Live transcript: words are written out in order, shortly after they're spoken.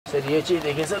Sir ये चीज़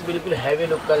देखिए sir, बिल्कुल हैवी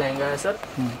लुक का लहंगा है सर,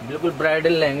 बिल्कुल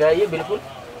ब्राइडल लहंगा है ये बिल्कुल।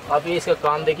 आप ये इसका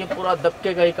काम देखिए, पूरा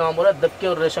दबके का ही काम हो रहा है, दबके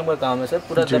और रेशम का काम है सर,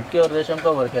 पूरा दबके और रेशम का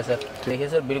वर्क है सर। देखिए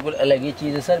सर बिल्कुल अलग ही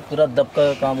चीज़ है सर, पूरा दबका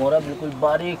का काम हो रहा है, बिल्कुल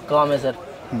बारीक काम है सर।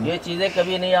 ये चीज़ें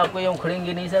कभी नहीं आपको ये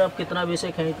उखड़ेंगी नहीं सर, आप कितना भी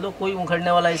इसे खरीद लो, कोई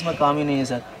उखड़ने वाला इसमें काम ही नहीं है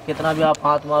सर। कितना भी आप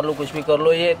हाथ मार लो, कुछ भी कर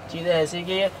लो, ये चीज़ें ऐसी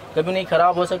कि ये कभी नहीं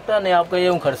ख़राब हो सकता, नहीं आपका ये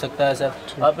उखड़ सकता है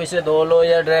सर। आप इसे धो लो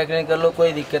या ड्राई क्लीन कर लो,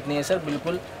 कोई दिक्कत नहीं है सर।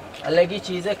 बिल्कुल अलग ही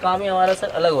चीज़ है, काम ही हमारा सर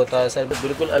अलग होता है सर,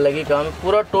 बिल्कुल अलग ही काम है।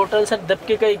 पूरा टोटल सर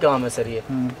दबके का ही काम है सर, ये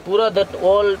पूरा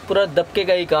पूरा दबके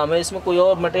का ही काम है, इसमें कोई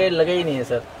और मटेरियल लगा ही नहीं है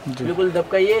सर, बिल्कुल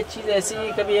दबका। ये चीज़ ऐसी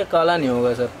कभी ये काला नहीं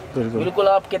होगा सर, बिल्कुल।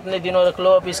 आप कितने दिनों रख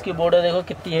लो, आप इसकी बॉर्डर देखो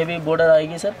कितनी हेवी बॉर्डर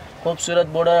आएगी सर, खूबसूरत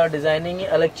बॉर्डर, डिजाइनिंग ही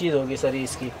अलग चीज़ होगी सर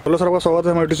इसकी। हेलो सर, आपका स्वागत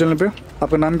है हमारे चैनल पे।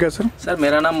 आपका नाम क्या है सर? सर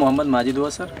मेरा नाम मोहम्मद माजिद हुआ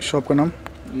सर। शॉप का नाम?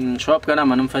 शॉप का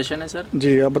नाम अनम फैशन है सर।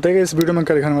 जी, आप बताइए इस वीडियो में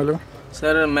क्या दिखाने वाले हो?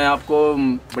 सर मैं आपको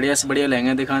बढ़िया से बढ़िया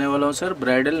लहंगा दिखाने वाला हूँ सर,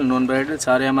 ब्राइडल नॉन ब्राइडल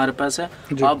सारे हमारे पास है।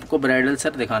 आपको ब्राइडल सर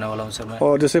दिखाने वाला हूँ सर मैं।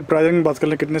 और जैसे प्राइसिंग की बात कर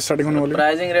लें, कितने स्टार्टिंग होने वाली है?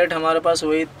 प्राइसिंग रेट हमारे पास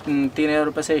वही 3000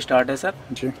 रुपये से स्टार्ट है सर।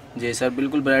 जी सर,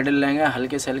 बिल्कुल ब्राइडल लहंगा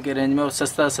हल्के से हल्के रेंज में और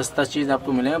सस्ता चीज़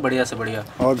आपको मिलेगा, बढ़िया से बढ़िया।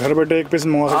 और घर बैठे एक पीस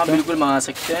मंगवा सकते हैं? हाँ बिल्कुल मंगा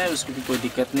सकते हैं, उसकी कोई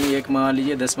दिक्कत नहीं। एक मंगा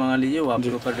लीजिए, 10 मंगा लीजिए, वो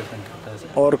आपके ऊपर डिपेंड करता है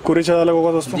सर। और कुरियर चार्ज अलग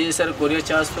होगा दोस्तों? जी सर, कुरियर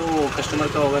चार्ज तो वो कस्टमर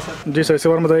का होगा सर। जी सर, इसी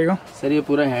बार बताइएगा। सर ये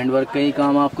पूरा हैंडवर्क का ही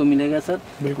काम आपको मिलेगा सर,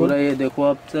 पूरा ये देखो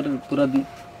आप सर, पूरा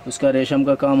उसका रेशम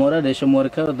का काम हो रहा है, रेशम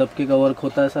वर्क है और दबके का वर्क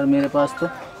होता है सर मेरे पास तो।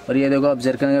 और ये देखो आप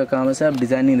जरकन का काम है सर, आप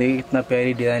डिजाइनिंग देखिए कितना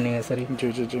प्यारी डिजाइनिंग है सर ये।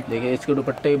 जी जी जी, देखिए इसके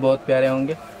दुपट्टे भी बहुत प्यारे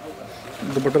होंगे।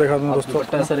 दुपट्टा दिखा दूँ दोस्तों?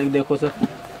 दुपट्टा सर एक देखो सर।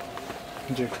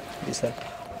 जी जी सर,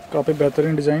 काफ़ी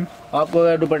बेहतरीन डिज़ाइन। आपको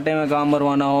अगर दुपट्टे में काम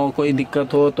भरवाना हो, कोई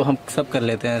दिक्कत हो तो हम सब कर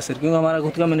लेते हैं सर, क्योंकि हमारा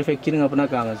खुद का मैन्युफैक्चरिंग अपना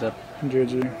काम है सर। जी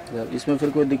जी, इसमें फिर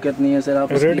कोई दिक्कत नहीं है सर।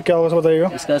 आप रेट क्या होगा बताइएगा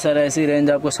इसका? सर ऐसी रेंज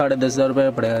आपको 10,500 रुपये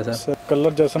पड़ेगा सर।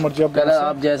 कलर जैसा मर्जी आप कलर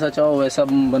आप जैसा चाहो वैसा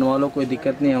बनवा लो, कोई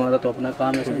दिक्कत नहीं, हमारा तो अपना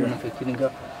काम है सर मैन्युफैक्चरिंग का।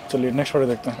 चलिए नेक्स्ट ऑर्डर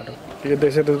देखते हैं। ये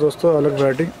देख सकते हैं दोस्तों, अलग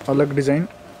वैरायटी अलग डिज़ाइन।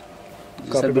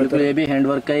 सर बिल्कुल ये भी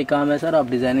हैंडवर्क का ही काम है सर। आप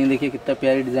डिजाइनिंग देखिए कितना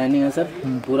प्यारी डिजाइनिंग है सर,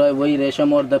 पूरा वही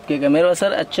रेशम और दबके का। मेरे पास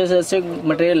सर अच्छे से अच्छे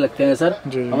मटेरियल लगते हैं सर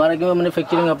हमारा, क्योंकि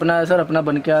मैन्युफैक्चरिंग अपना है सर, अपना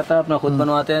बन के आता है, अपना खुद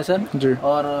बनवाते हैं सर।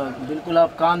 और बिल्कुल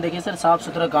आप काम देखिए सर, साफ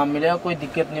सुथरा काम मिलेगा, कोई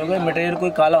दिक्कत नहीं होगी, मटेरियल कोई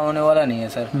काला होने वाला नहीं है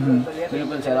सर।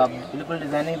 बिल्कुल सर, आप बिल्कुल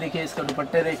डिजाइनिंग देखिए, इसका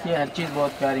दुपट्टे देखिए, हर चीज़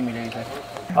बहुत प्यारी मिलेगी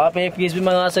सर। आप एक पीस भी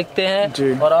मंगा सकते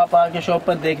हैं और आप आके शॉप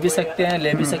पर देख भी सकते हैं,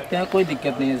 ले भी सकते हैं, कोई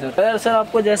दिक्कत नहीं है सर। कलर सर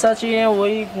आपको जैसा चाहिए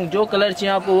वही, जो कलर चाहिए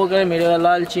आपको वो कलर मिलेगा।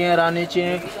 लाल चाहिए, रानी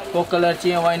चाहिए, कोक कलर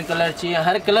चाहिए, वाइन कलर चाहिए,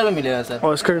 हर कलर में मिलेगा सर।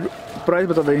 और इसका प्राइस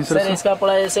बता दें सर? इसका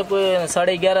प्राइस ऐसे कोई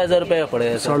 11,500 रुपये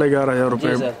पड़ेगा सर। 11,500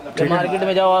 रुपये सर। मार्केट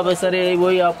में जाओ आप सर,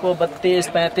 वही आपको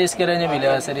 32-35 के रेंज में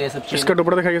मिलेगा सर ये सब चीज़। इसका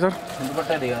दुपट्टा दिखाइए सर।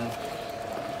 दुपट्टा दिखाएंगे,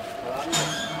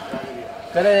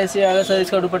 कलर ऐसे आएगा सर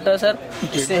इसका दुपट्टा सर,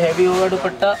 इससे हैवी होगा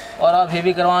दुपट्टा, और आप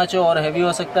हैवी करवाना चाहो और हैवी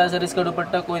हो सकता है सर इसका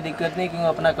दुपट्टा, कोई दिक्कत नहीं, क्योंकि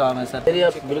अपना काम है सर। ये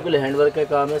बिल्कुल हैंडवर्क का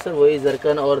काम है सर, वही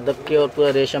जरकन और दबके और पूरा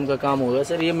रेशम का काम होगा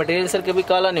सर। ये मटेरियल सर कभी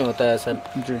काला नहीं होता है सर,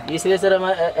 इसलिए सर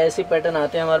हमारे ऐसे पैटर्न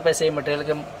आते हैं हमारे पास, यही मटेरियल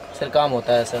के सर काम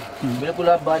होता है सर। बिल्कुल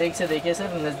आप बारीक से देखिए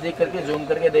सर, नज़दीक करके जूम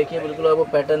करके देखिए, बिल्कुल आपको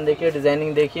पैटर्न देखिए,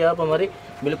 डिजाइनिंग देखिए आप हमारी,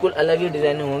 बिल्कुल अलग ही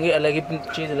डिजाइनिंग होंगी, अलग ही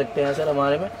चीज़ लगते हैं सर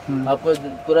हमारे में। आपको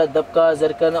पूरा दबका,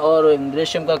 जरकन और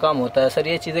रेशम का काम होता है सर,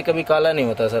 ये चीज़ें कभी काला नहीं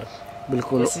होता सर।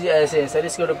 बिल्कुल ऐसे है सर।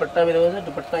 इसका दुपट्टा भी देखो सर,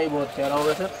 दुपट्टा ही बहुत प्यारा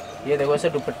होगा सर। ये देखो सर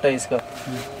दुपट्टा इसका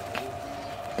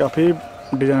काफ़ी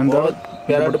डिजाइनदार, बहुत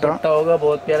प्यारा दुपट्टा होगा,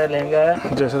 बहुत प्यारा लहंगा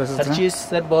है। जैसा हर चीज़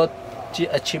सर बहुत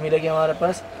अच्छी मिलेगी हमारे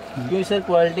पास, क्योंकि सर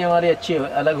क्वालिटी हमारी अच्छी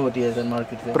अलग होती है सर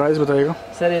मार्केट से। प्राइस बताइएगा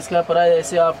सर? इसका प्राइस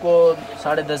ऐसे आपको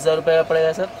 10,500 रुपये का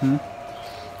पड़ेगा सर।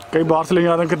 कई बाहर से लेके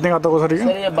आते हैं, कितने का आता होगा सर?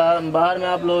 सर ये बाहर में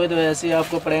आप लोगे तो वैसे ही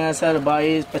आपको पड़ेगा सर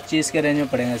 22-25 के रेंज में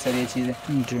पड़ेगा सर ये चीज़ें।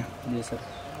 जी सर,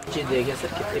 चीज़ देखिए सर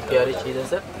कितनी प्यारी चीज़ है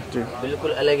सर,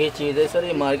 बिल्कुल अलग ही चीज़ है सर।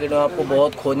 ये मार्केट में आपको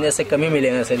बहुत खोजने से कम ही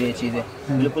मिलेगा सर ये चीज़ें।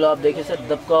 बिल्कुल आप देखिए सर,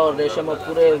 दबका और रेशम और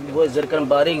पूरे वो जरकन,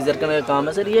 बारीक जरकन का काम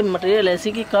है सर। ये मटेरियल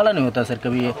ऐसी कि काला नहीं होता सर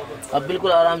कभी। ये आप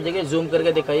बिल्कुल आराम से जूम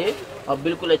करके दिखाइए, अब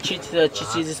बिल्कुल अच्छी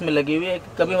चीज़ इसमें लगी हुई है,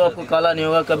 कभी आपको काला नहीं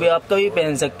होगा। कभी आप कभी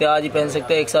पहन सकते हैं, आज ही पहन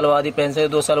सकते हैं, 1 साल बाद ही पहन सकते हैं,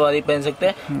 2 साल बाद ही पहन सकते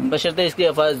हैं, बशर्ते इसकी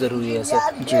हिफाजत जरूरी है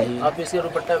सर। जी, आप इसके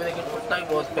दुपट्टा भी देखिए, दुपट्टा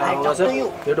भी बहुत प्यारा होगा सर।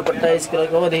 ये दुपट्टा इस कलर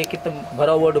का होगा, देखिए कितना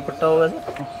भरा हुआ दुपट्टा होगा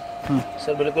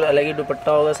सर। बिल्कुल अलग ही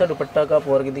दुपट्टा होगा सर। दुपट्टा का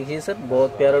वर्क देखिए सर,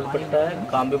 बहुत प्यारा दुपट्टा है,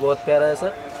 काम भी बहुत प्यारा है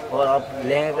सर। और आप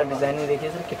लहंगे का डिजाइनिंग देखिए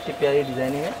सर, कितनी प्यारी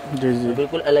डिजाइनिंग है। जी,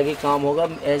 बिल्कुल अलग ही काम होगा।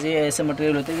 ऐसे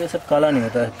मटेरियल होते हैं कि सब काला नहीं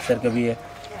होता है सर कभी। ये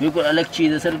बिल्कुल अलग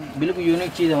चीज़ है सर, बिल्कुल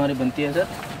यूनिक चीज़ हमारी बनती है सर।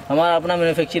 हमारा अपना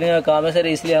मैन्युफैक्चरिंग का काम है सर,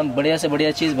 इसलिए हम बढ़िया से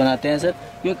बढ़िया चीज़ बनाते हैं सर,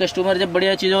 क्योंकि कस्टमर जब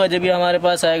बढ़िया चीज़ होगा जब भी हमारे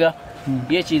पास आएगा।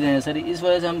 ये चीज़ें हैं सर, इस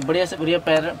वजह से हम बढ़िया से बढ़िया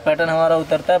पैटर्न हमारा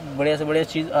उतरता है, बढ़िया से बढ़िया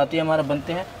चीज़ आती है हमारा,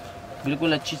 बनते हैं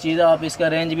बिल्कुल अच्छी चीज़ है। आप इसका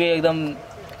रेंज भी एकदम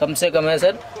कम से कम है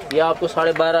सर, ये आपको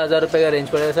 12,500 रुपये का रेंज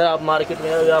पड़ेगा सर। आप मार्केट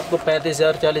में आपको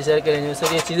 35,000 40,000 के रेंज में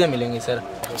सर ये चीज़ें मिलेंगी सर।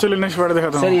 चलिए नेक्स्ट वीडियो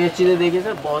दिखाता हूं सर। ये चीज़ें देखिए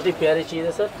सर, बहुत ही प्यारी चीज़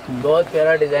है सर, बहुत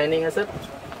प्यारा डिजाइनिंग है सर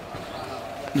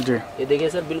जी। ये देखिए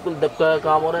सर, बिल्कुल दबका का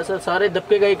काम हो रहा है सर, सारे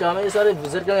दबके का ही काम है, ये सारे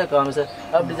विजर का काम है सर।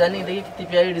 अब डिजाइनिंग देखिए कितनी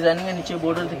प्यारी डिजाइनिंग है, नीचे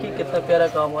बॉर्डर देखिए कितना प्यारा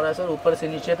काम हो रहा है सर, ऊपर से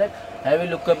नीचे तक हैवी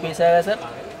लुक का पीस आएगा सर,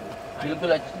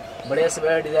 बिल्कुल बढ़िया से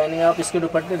बड़ा डिजाइनिंग है। आप इसके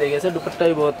दुपट्टे देखिए सर, दुपट्टा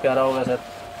भी बहुत प्यारा होगा सर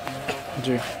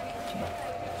जी।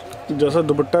 जैसा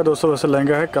दुपट्टा है दोस्तों वैसा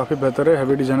लहंगा है, काफ़ी बेहतर है,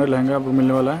 हैवी डिजाइनर लहंगा आपको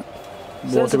मिलने वाला है।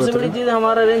 सर सबसे बड़ी चीज़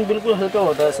हमारा रेंज बिल्कुल हल्का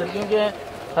होता है सर, क्योंकि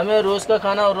हमें रोज़ का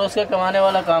खाना और रोज़ का कमाने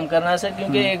वाला काम करना है सर,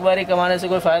 क्योंकि एक बार ही कमाने से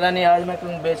कोई फ़ायदा नहीं। आज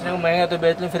मैं बेचने को महंगा तो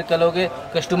बेच लूँ, फिर कल हो के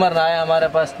कस्टमर ना आए हमारे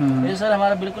पास। ये सर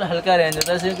हमारा बिल्कुल हल्का रेंज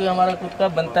होता है सर, क्योंकि हमारा खुद का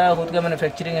बनता है, खुद का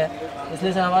मैन्युफैक्चरिंग है,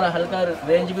 इसलिए सर हमारा हल्का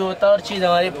रेंज भी होता है और चीज़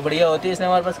हमारी बढ़िया होती है, इसलिए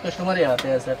हमारे पास कस्टमर ही आते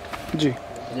हैं सर। जी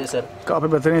जी सर, काफ़ी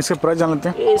बेहतरीन। इसके प्राइस जान लेते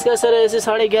हैं। इसका सर ऐसे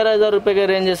 11,500 रुपये का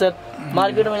रेंज है सर।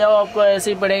 मार्केट में जाओ आपको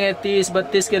ऐसे ही पड़ेंगे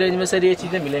 30-32 के रेंज में सर ये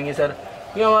चीज़ें मिलेंगी सर,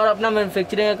 क्योंकि हमारा अपना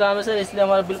मैन्युफैक्चरिंग का काम है सर, इसलिए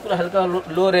हमारा बिल्कुल हल्का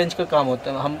लो रेंज का काम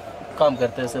होता है, हम काम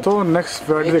करते हैं सर। तो नेक्स्ट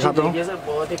वैरायटी दिखाता हूँ सर,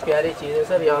 बहुत ही प्यारी चीज़ है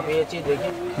सर। यहाँ पे ये चीज़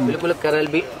देखिए, बिल्कुल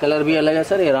कलर भी अलग है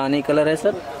सर, ये रानी कलर है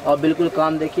सर, और बिल्कुल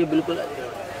काम देखिए, बिल्कुल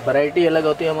वैरायटी अलग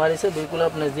होती है हमारी सर। बिल्कुल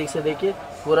आप नज़दीक से देखिए,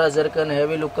 पूरा जरकन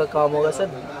हैवी लुक का काम होगा सर,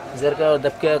 जरकन और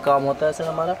दबके का काम होता है सर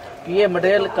हमारा। ये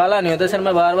मटेरियल काला नहीं होता सर,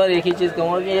 मैं बार बार एक ही चीज़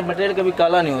कहूँगा कि ये मटेरियल कभी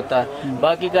काला नहीं होता है।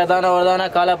 बाकी का दाना वरदाना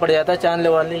काला पड़ जाता है चांदले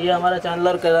वाले, ये हमारा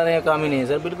चांदला और कदाने का काम ही नहीं है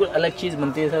सर, बिल्कुल अलग चीज़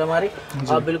बनती है सर हमारी।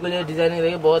 आप बिल्कुल ये डिज़ाइनिंग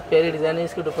देखिए, बहुत प्यारी डिज़ाइन है।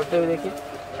 इसके दुपट्टे भी देखिए,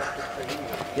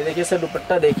 ये देखिए सर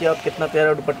दुपट्टा देखिए आप, कितना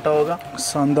प्यारा दुपट्टा होगा,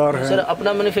 शानदार है सर।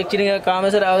 अपना मैन्युफैक्चरिंग का काम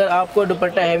है सर, अगर आपको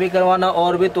दुपट्टा हैवी करवाना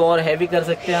और भी तो और हैवी कर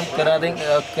सकते हैं, हम करा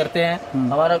देंगे, करते हैं,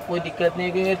 हमारा कोई दिक्कत नहीं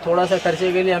है, क्योंकि थोड़ा सा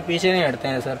खर्चे के लिए हम पीछे नहीं हटते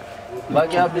हैं सर।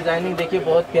 बाकी आप डिजाइनिंग देखिए,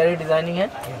 बहुत प्यारी डिजाइनिंग है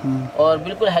और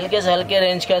बिल्कुल हल्के से हल्के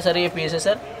रेंज का सर ये पीस है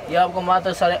सर। ये आपको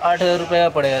मात्र 8,500 रुपये का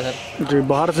पड़ेगा सर जी।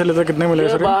 बाहर से लेते कितने मिलेगा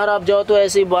सर? बाहर आप जाओ तो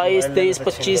ऐसे ही 22, 23,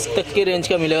 25 तक के रेंज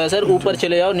का मिलेगा सर। ऊपर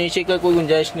चले जाओ, नीचे का कोई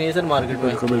गुंजाइश नहीं है सर मार्केट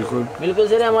में। बिल्कुल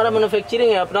सर, हमारा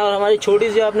मैन्युफैक्चरिंग है अपना, और हमारी छोटी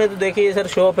सी आपने तो देखी है सर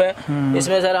शॉप है,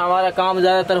 इसमें सर हमारा काम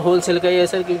ज्यादातर होलसेल का ही है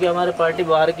सर, क्योंकि हमारी पार्टी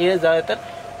बाहर की है ज्यादातर,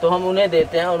 तो हम उन्हें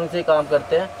देते हैं और उनसे काम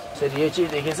करते हैं सर। ये चीज़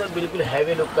देखिए सर, बिल्कुल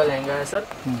हैवी लुक का लहंगा है सर,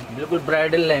 बिल्कुल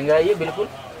ब्राइडल लहंगा है ये। बिल्कुल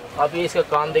आप ये इसका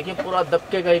काम देखिए, पूरा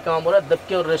दबके का ही काम हो रहा है,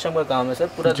 दबके और रेशम का काम है सर,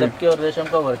 पूरा दबके और रेशम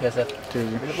का वर्क है सर,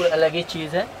 बिल्कुल अलग ही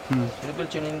चीज़ है, बिल्कुल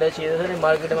चुनिंदा चीज़ है सर।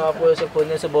 मार्केट में आपको ऐसे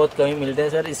खोजने से बहुत कम ही मिलते हैं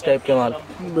सर इस टाइप के माल।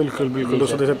 बिल्कुल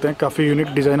दोस्तों देख सकते हैं, काफ़ी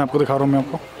यूनिक डिज़ाइन आपको दिखा रहा हूँ मैं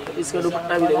आपको। इसका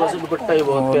दुपट्टा भी देखो सर, दुपट्टा भी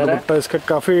बहुत प्यारा है, दुपट्टा इसका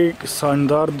काफ़ी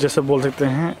शानदार जैसे बोल सकते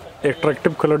हैं,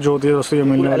 अट्रैक्टिव कलर जो होती है दोस्तों ये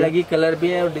मिलने अलग ही कलर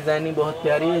भी है और डिजाइनिंग बहुत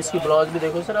प्यारी है। इसकी ब्लाउज भी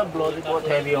देखो सर, आप ब्लाउज भी बहुत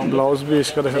हैवी होंगे, ब्लाउज भी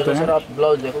इसका देख सकते हैं सर। आप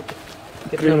ब्लाउज देखो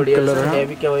कितना बढ़िया कलर है,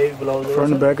 हैवी क्या हैवी ब्लाउज है।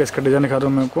 फ्रंट बैक इसका डिजाइन दिखा रहा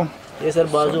हूँ मैं आपको। ये सर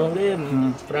बाजू होंगे,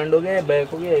 फ्रंट हो गए, बैक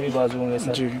हो गए, हैवी बाजू होंगे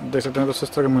सर जी। देख सकते हैं तो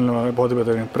इस तरह का मिलने वाला है, बहुत ही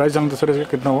बेहतरीन। प्राइस जानते सर इसका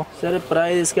कितना हुआ? सर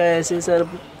प्राइस इसका ऐसे सर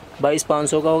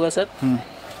 22,500 का होगा सर।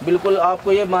 बिल्कुल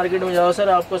आपको ये मार्केट में जाओ सर,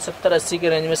 आपको 70-80 के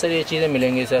रेंज में सर ये चीज़ें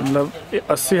मिलेंगी सर। मतलब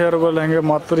 80,000 रुपये लहंगे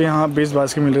मात्र यहाँ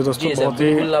 20-22 की मिल रही है दोस्तों, बहुत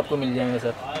ही आपको मिल जाएंगे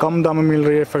सर, कम दाम में मिल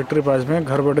रही है फैक्ट्री प्राइस में।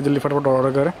 घर बैठे जल्दी फटाफट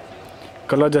ऑर्डर करें,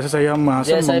 कलर जैसे चाहिए हम यहाँ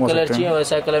से जैसा कलर चाहिए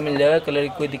वैसा कलर मिल जाएगा, कलर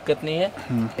की कोई दिक्कत नहीं है।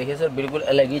 देखिए सर, बिल्कुल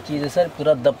अलग ही चीज़ है सर,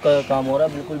 पूरा दबका का काम हो रहा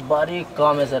है, बिल्कुल बारीक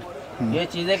काम है सर। ये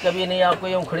चीज़ें कभी नहीं आपको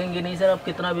ये उखड़ेंगी नहीं सर, आप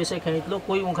कितना भी इसे खरीद लो,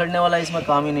 कोई उखड़ने वाला इसमें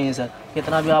काम ही नहीं है सर।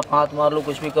 कितना भी आप हाथ मार लो,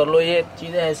 कुछ भी कर लो, ये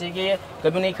चीज़ें ऐसी कि ये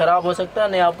कभी नहीं ख़राब हो सकता,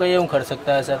 नहीं आपका ये उखड़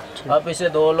सकता है सर। आप इसे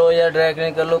धो लो या ड्राई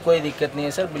क्लीन कर लो, कोई दिक्कत नहीं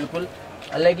है सर, बिल्कुल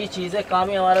अलग ही चीज़ है, काम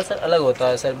ही हमारा सर अलग होता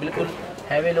है सर। बिल्कुल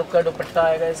हैवी लुक का दुपट्टा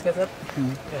आएगा इसका सर।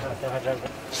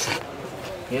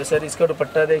 ये सर इसका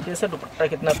दुपट्टा देखिए सर, दुपट्टा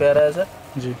कितना प्यारा है सर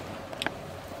जी।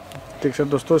 ठीक सर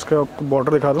दोस्तों, इसका आपको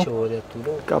बॉर्डर दिखा दूँ,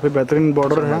 काफ़ी बेहतरीन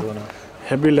बॉर्डर है,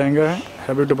 हैवी लहंगा है,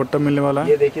 हैवी दुपट्टा मिलने वाला है।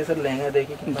 ये देखिए सर, लहंगा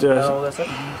देखिए कितना प्यारा होगा सर,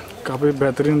 काफ़ी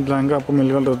बेहतरीन लहंगा आपको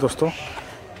मिलने वाला है दोस्तों।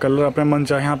 कलर अपने मन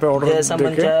चाहे यहाँ पे ऑर्डर जैसा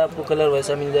मन चाहे आपको कलर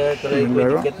वैसा मिल जाएगा, कलर की कोई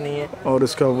दिक्कत नहीं है। और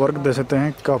इसका वर्क दे सकते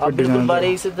हैं, काफी डिजाइन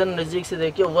बारीक से नजदीक से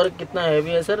देखिए, वर्क कितना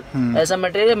हैवी है सर। ऐसा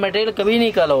मटेरियल कभी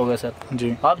नहीं काला होगा सर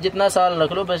जी। आप जितना साल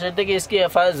रख लो, बशर्ते कि इसकी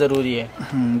एफआईआर जरूरी है।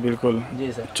 बिल्कुल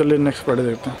जी सर। चलिए नेक्स्ट प्रोडक्ट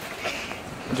देखते हैं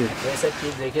जी। ऐसा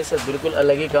चीज देखिए सर, बिल्कुल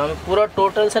अलग ही काम है, पूरा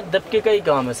टोटल सर दबके का ही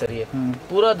काम है सर। ये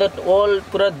पूरा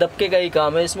दबके का ही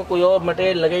काम है, इसमें कोई और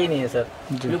मटेरियल लगा ही नहीं है सर,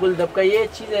 बिल्कुल दबका। ये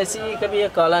चीज ऐसी कभी ये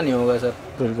काला नहीं होगा सर,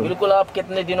 बिल्कुल आप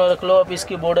कितने दिनों रख लो। आप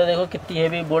इसकी बॉर्डर देखो कितनी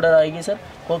हैवी बॉर्डर आएगी सर,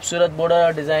 खूबसूरत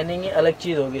बॉर्डर, डिजाइनिंग अलग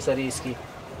चीज होगी सर इसकी।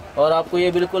 और आपको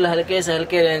ये बिल्कुल हल्के से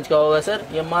हल्के रेंज का होगा सर,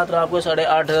 ये मात्र आपको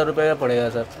 8,500 रुपये का पड़ेगा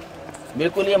सर।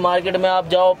 बिल्कुल ये मार्केट में आप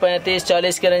जाओ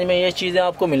 35-40 के रेंज में ये चीज़ें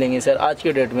आपको मिलेंगी सर आज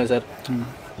के डेट में सर।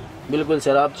 बिल्कुल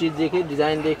सर, आप चीज देखिए,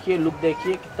 डिजाइन देखिए, लुक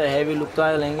देखिए, कितना हैवी लुक का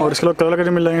है लहंगा। और इसके कलर कैसे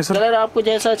मिल जाएंगे सर? कलर आपको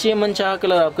जैसा चाहिए मन चाह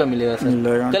कलर आपका मिलेगा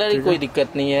सर, कलर की कोई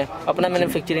दिक्कत नहीं है, अपना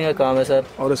मैन्युफैक्चरिंग का काम है सर।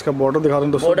 और इसका बॉर्डर दिखा रहा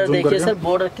हूँ दोस्तों, बॉर्डर देखिए सर,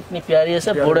 बॉर्डर कितनी प्यारी है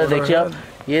सर, बॉर्डर देखिए आप,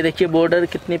 ये देखिए बॉर्डर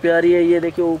कितनी प्यारी है, ये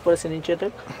देखिए ऊपर से नीचे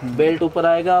तक बेल्ट ऊपर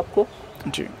आएगा आपको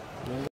जी।